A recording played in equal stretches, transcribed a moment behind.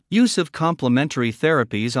Use of complementary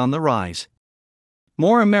therapies on the rise.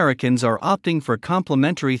 More Americans are opting for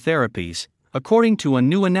complementary therapies, according to a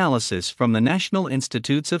new analysis from the National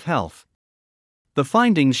Institutes of Health. The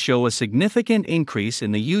findings show a significant increase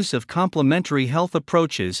in the use of complementary health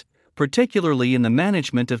approaches, particularly in the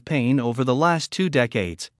management of pain over the last 2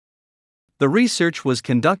 decades. The research was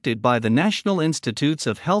conducted by the National Institutes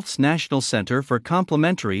of Health's National Center for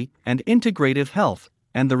Complementary and Integrative Health,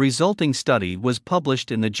 and the resulting study was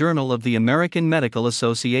published in the Journal of the American Medical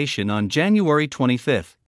Association on January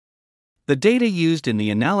 25. The data used in the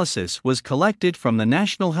analysis was collected from the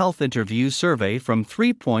National Health Interview Survey from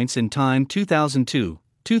 3 points in time 2002,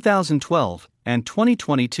 2012, and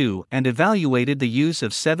 2022 and evaluated the use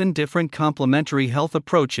of 7 different complementary health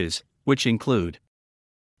approaches, which include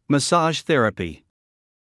massage therapy,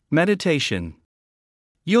 meditation,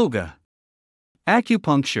 yoga,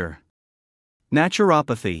 acupuncture,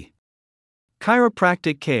 naturopathy,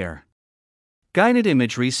 chiropractic care, guided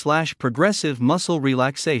imagery/progressive muscle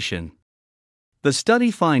relaxation. The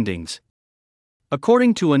study findings.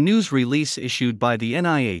 According to a news release issued by the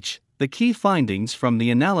NIH, the key findings from the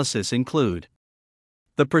analysis include: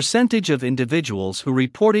 the percentage of individuals who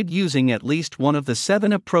reported using at least one of the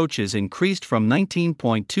 7 approaches increased from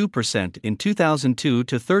 19.2% in 2002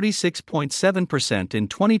 to 36.7% in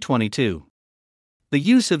 2022. The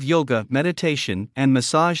use of yoga, meditation, and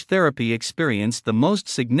massage therapy experienced the most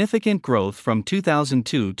significant growth from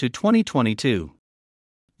 2002 to 2022.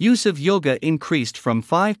 Use of yoga increased from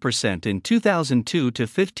 5% in 2002 to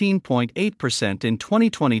 15.8% in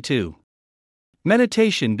 2022.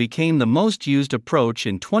 Meditation became the most used approach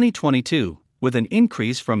in 2022, with an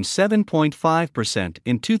increase from 7.5%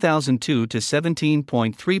 in 2002 to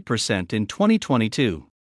 17.3% in 2022.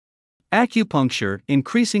 Acupuncture,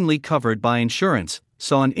 increasingly covered by insurance,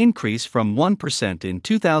 saw an increase from 1% in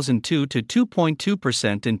 2002 to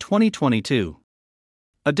 2.2% in 2022.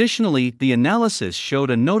 Additionally, the analysis showed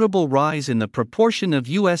a notable rise in the proportion of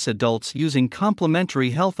U.S. adults using complementary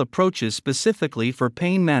health approaches specifically for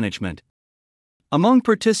pain management. Among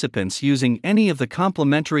participants using any of the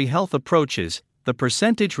complementary health approaches, the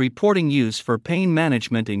percentage reporting use for pain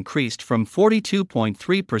management increased from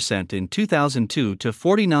 42.3% in 2002 to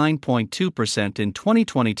 49.2% in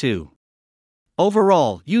 2022.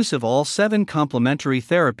 Overall, use of all 7 complementary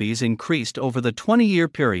therapies increased over the 20-year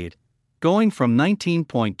period, going from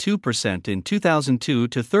 19.2% in 2002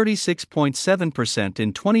 to 36.7%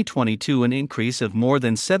 in 2022, an increase of more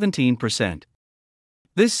than 17%.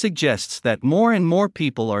 This suggests that more and more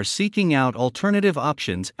people are seeking out alternative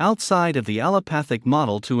options outside of the allopathic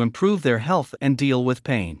model to improve their health and deal with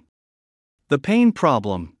pain. The pain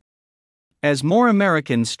problem. As more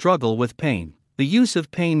Americans struggle with pain, the use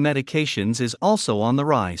of pain medications is also on the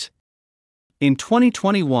rise. In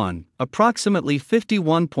 2021, approximately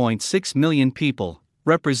 51.6 million people,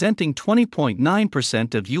 representing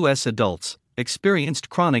 20.9% of U.S. adults, experienced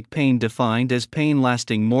chronic pain defined as pain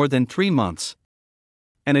lasting more than 3 months.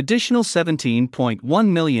 An additional 17.1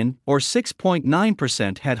 million, or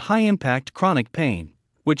 6.9%, had high-impact chronic pain,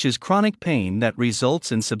 which is chronic pain that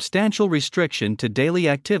results in substantial restriction to daily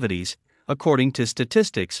activities, according to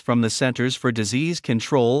statistics from the Centers for Disease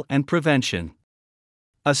Control and Prevention.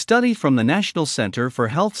 A study from the National Center for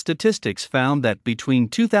Health Statistics found that between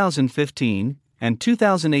 2015 and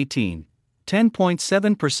 2018,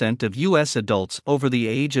 10.7% of U.S. adults over the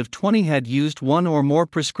age of 20 had used one or more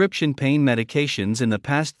prescription pain medications in the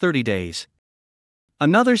past 30 days.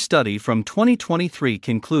 Another study from 2023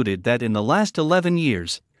 concluded that in the last 11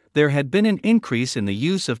 years, there had been an increase in the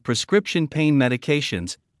use of prescription pain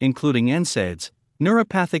medications, including NSAIDs,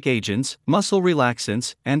 neuropathic agents, muscle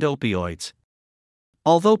relaxants, and opioids.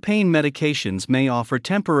 Although pain medications may offer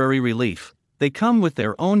temporary relief, they come with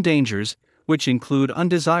their own dangers, which include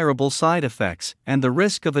undesirable side effects and the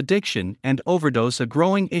risk of addiction and overdose, a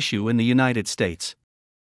growing issue in the United States.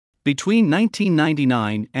 Between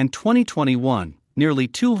 1999 and 2021, nearly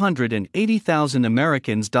 280,000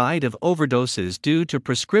 Americans died of overdoses due to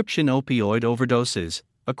prescription opioid overdoses,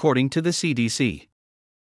 according to the CDC.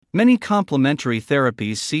 Many complementary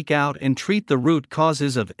therapies seek out and treat the root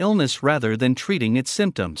causes of illness rather than treating its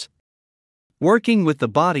symptoms, working with the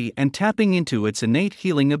body and tapping into its innate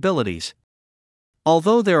healing abilities.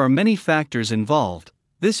 Although there are many factors involved,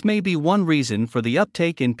 this may be one reason for the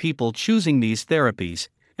uptake in people choosing these therapies,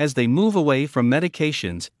 as they move away from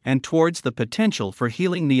medications and towards the potential for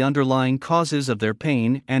healing the underlying causes of their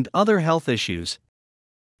pain and other health issues.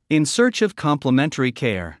 In search of complementary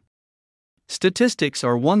care. Statistics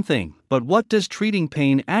are one thing, but what does treating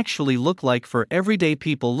pain actually look like for everyday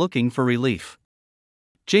people looking for relief?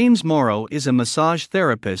 James Morrow is a massage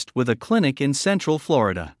therapist with a clinic in Central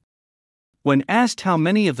Florida. When asked how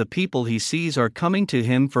many of the people he sees are coming to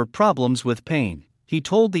him for problems with pain, he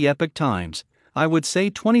told the Epoch Times, "I would say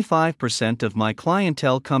 25% of my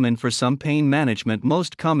clientele come in for some pain management,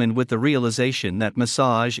 most common with the realization that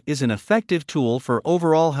massage is an effective tool for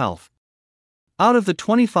overall health. Out of the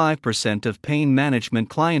 25% of pain management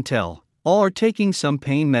clientele, all are taking some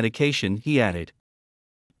pain medication," he added.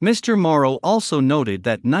 Mr. Morrow also noted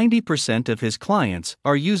that 90% of his clients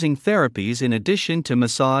are using therapies in addition to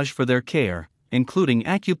massage for their care, including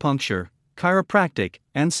acupuncture, chiropractic,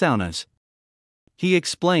 and saunas. He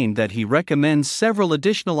explained that he recommends several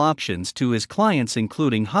additional options to his clients,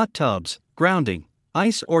 including hot tubs, grounding,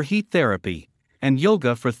 ice or heat therapy, and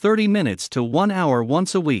yoga for 30 minutes to 1 hour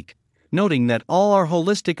once a week, noting that all are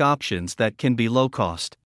holistic options that can be low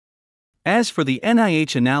cost. As for the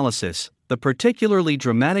NIH analysis, the particularly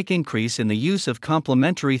dramatic increase in the use of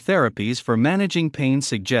complementary therapies for managing pain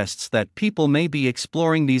suggests that people may be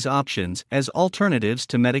exploring these options as alternatives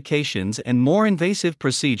to medications and more invasive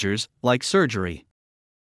procedures, like surgery.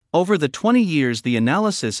 Over the 20 years the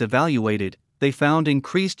analysis evaluated, they found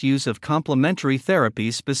increased use of complementary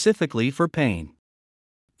therapies specifically for pain.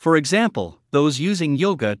 For example, those using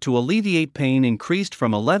yoga to alleviate pain increased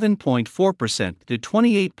from 11.4% to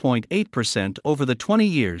 28.8% over the 20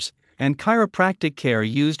 years, and chiropractic care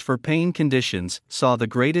used for pain conditions saw the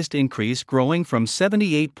greatest increase, growing from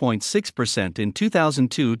 78.6% in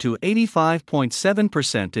 2002 to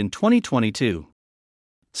 85.7% in 2022.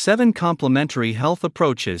 7 Complementary health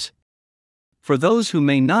approaches. For those who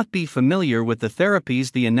may not be familiar with the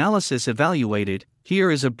therapies the analysis evaluated, here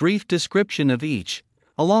is a brief description of each,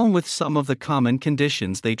 along with some of the common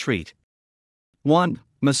conditions they treat. 1.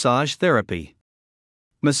 Massage therapy.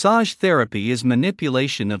 Massage therapy is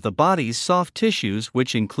manipulation of the body's soft tissues,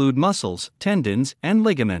 which include muscles, tendons, and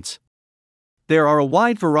ligaments. There are a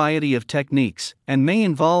wide variety of techniques, and may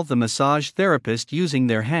involve the massage therapist using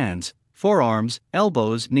their hands, forearms,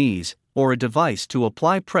 elbows, knees, or a device to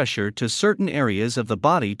apply pressure to certain areas of the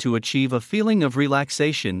body to achieve a feeling of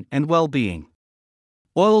relaxation and well-being.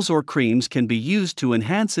 Oils or creams can be used to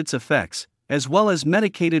enhance its effects, as well as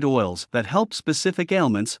medicated oils that help specific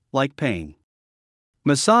ailments, like pain.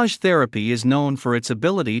 Massage therapy is known for its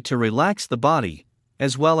ability to relax the body,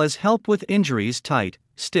 as well as help with injuries, tight,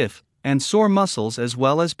 stiff, and sore muscles, as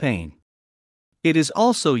well as pain. It is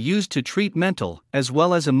also used to treat mental as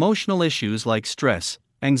well as emotional issues like stress,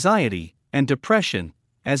 anxiety, and depression,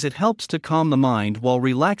 as it helps to calm the mind while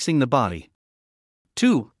relaxing the body.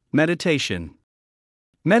 2. Meditation.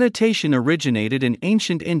 Meditation originated in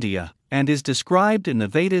ancient India and is described in the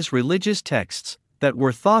Vedas, religious texts that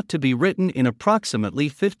were thought to be written in approximately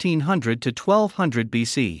 1500 to 1200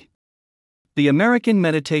 BC. The American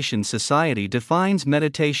Meditation Society defines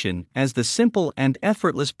meditation as the simple and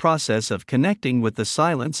effortless process of connecting with the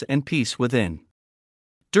silence and peace within.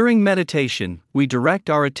 During meditation, we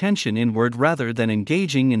direct our attention inward rather than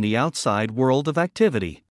engaging in the outside world of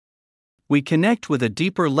activity. We connect with a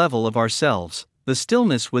deeper level of ourselves, the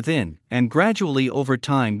stillness within, and gradually over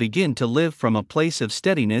time begin to live from a place of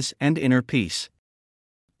steadiness and inner peace.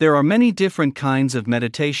 There are many different kinds of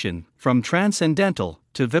meditation, from transcendental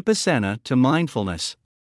to vipassana to mindfulness.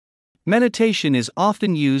 Meditation is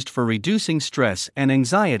often used for reducing stress and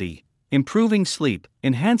anxiety, improving sleep,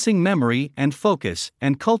 enhancing memory and focus,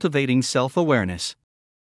 and cultivating self-awareness.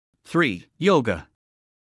 3. Yoga.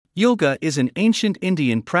 Yoga is an ancient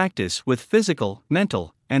Indian practice with physical,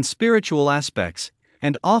 mental, and spiritual aspects,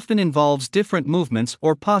 and often involves different movements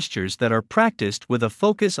or postures that are practiced with a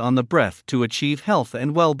focus on the breath to achieve health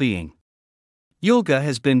and well-being. Yoga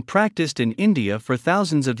has been practiced in India for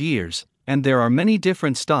thousands of years, and there are many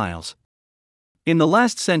different styles. In the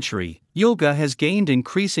last century, yoga has gained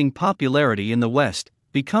increasing popularity in the West,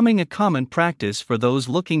 becoming a common practice for those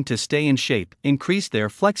looking to stay in shape, increase their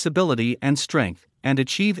flexibility and strength, and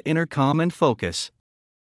achieve inner calm and focus.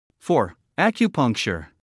 4. Acupuncture.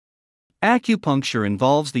 Acupuncture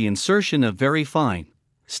involves the insertion of very fine,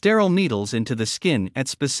 sterile needles into the skin at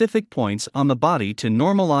specific points on the body to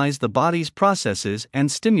normalize the body's processes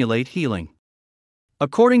and stimulate healing.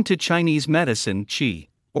 According to Chinese medicine, qi,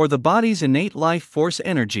 or the body's innate life force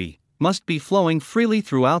energy, must be flowing freely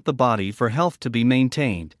throughout the body for health to be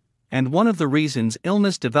maintained, and one of the reasons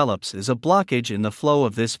illness develops is a blockage in the flow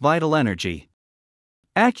of this vital energy.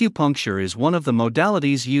 Acupuncture is one of the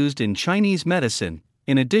modalities used in Chinese medicine,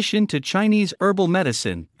 in addition to Chinese herbal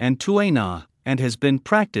medicine and Tui Na, and has been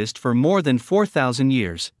practiced for more than 4,000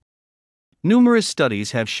 years. Numerous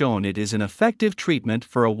studies have shown it is an effective treatment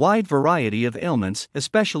for a wide variety of ailments,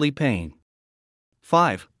 especially pain.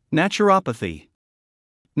 5. Naturopathy.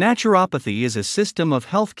 Naturopathy is a system of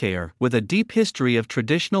healthcare with a deep history of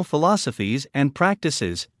traditional philosophies and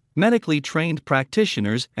practices, medically trained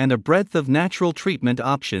practitioners, and a breadth of natural treatment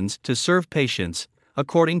options to serve patients,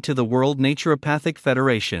 according to the World Naturopathic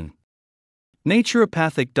Federation.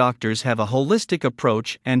 Naturopathic doctors have a holistic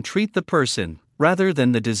approach and treat the person, rather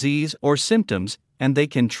than the disease or symptoms, and they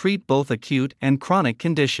can treat both acute and chronic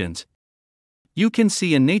conditions. You can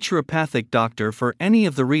see a naturopathic doctor for any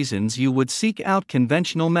of the reasons you would seek out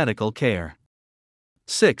conventional medical care.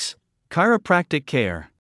 6. Chiropractic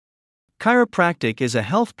care. Chiropractic is a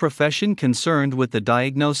health profession concerned with the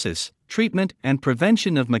diagnosis, treatment, and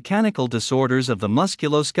prevention of mechanical disorders of the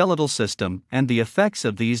musculoskeletal system and the effects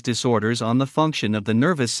of these disorders on the function of the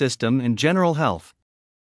nervous system and general health.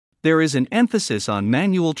 There is an emphasis on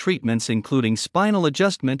manual treatments including spinal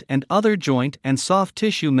adjustment and other joint and soft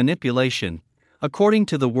tissue manipulation, according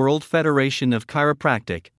to the World Federation of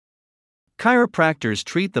Chiropractic. Chiropractors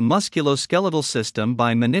treat the musculoskeletal system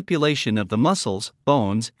by manipulation of the muscles,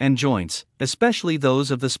 bones, and joints, especially those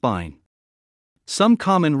of the spine. Some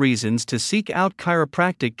common reasons to seek out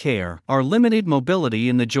chiropractic care are limited mobility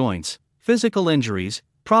in the joints, physical injuries,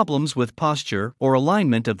 problems with posture or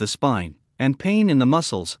alignment of the spine, and pain in the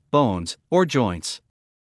muscles, bones, or joints.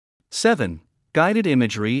 7. Guided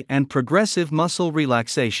imagery and progressive muscle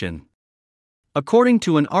relaxation. According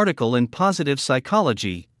to an article in Positive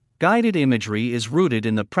Psychology, guided imagery is rooted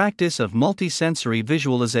in the practice of multisensory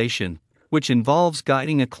visualization, which involves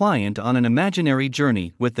guiding a client on an imaginary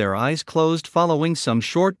journey with their eyes closed following some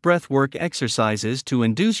short breathwork exercises to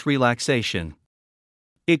induce relaxation.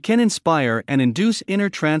 It can inspire and induce inner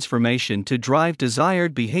transformation to drive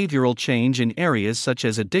desired behavioral change in areas such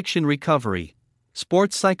as addiction recovery,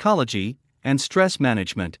 sports psychology, and stress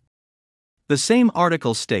management. The same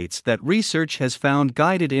article states that research has found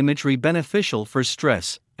guided imagery beneficial for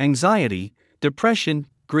stress, anxiety, depression,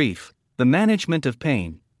 grief, the management of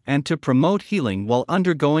pain, and to promote healing while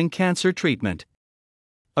undergoing cancer treatment.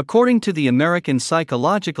 According to the American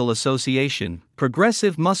Psychological Association,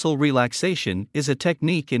 progressive muscle relaxation is a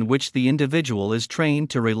technique in which the individual is trained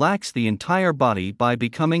to relax the entire body by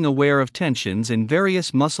becoming aware of tensions in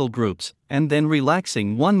various muscle groups, and then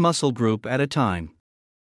relaxing one muscle group at a time.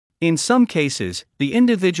 In some cases, the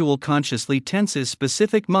individual consciously tenses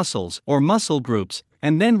specific muscles or muscle groups,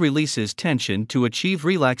 and then releases tension to achieve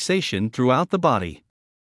relaxation throughout the body.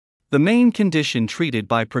 The main condition treated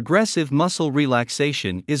by progressive muscle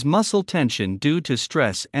relaxation is muscle tension due to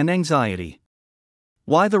stress and anxiety.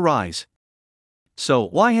 Why the rise? So,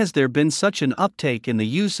 why has there been such an uptake in the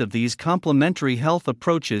use of these complementary health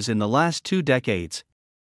approaches in the last 2 decades?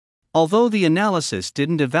 Although the analysis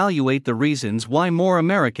didn't evaluate the reasons why more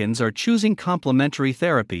Americans are choosing complementary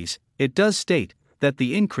therapies, it does state that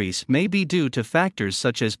the increase may be due to factors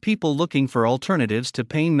such as people looking for alternatives to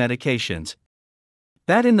pain medications.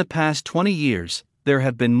 That in the past 20 years, there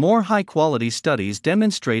have been more high-quality studies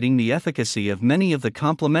demonstrating the efficacy of many of the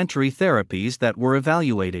complementary therapies that were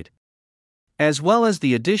evaluated, as well as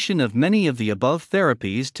the addition of many of the above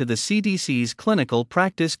therapies to the CDC's clinical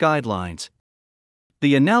practice guidelines.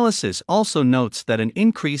 The analysis also notes that an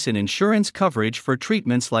increase in insurance coverage for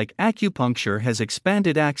treatments like acupuncture has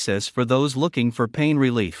expanded access for those looking for pain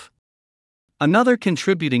relief. Another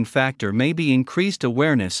contributing factor may be increased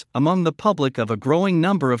awareness among the public of a growing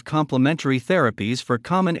number of complementary therapies for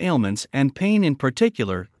common ailments and pain in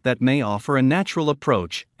particular that may offer a natural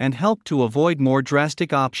approach and help to avoid more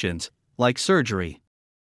drastic options, like surgery.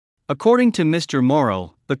 According to Mr.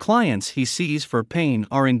 Morrow, the clients he sees for pain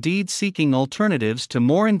are indeed seeking alternatives to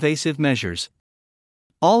more invasive measures.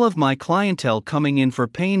 All of my clientele coming in for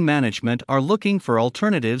pain management are looking for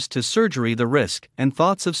alternatives to surgery. The risk and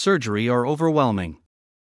thoughts of surgery are overwhelming.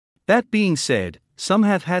 That being said, some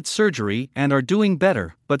have had surgery and are doing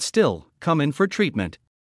better, but still come in for treatment.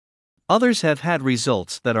 Others have had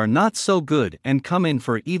results that are not so good and come in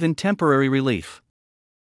for even temporary relief.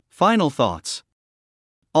 Final thoughts.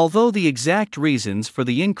 Although the exact reasons for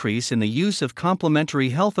the increase in the use of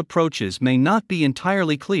complementary health approaches may not be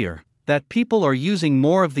entirely clear, that people are using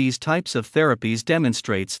more of these types of therapies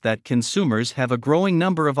demonstrates that consumers have a growing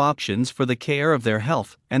number of options for the care of their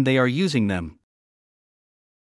health, and they are using them.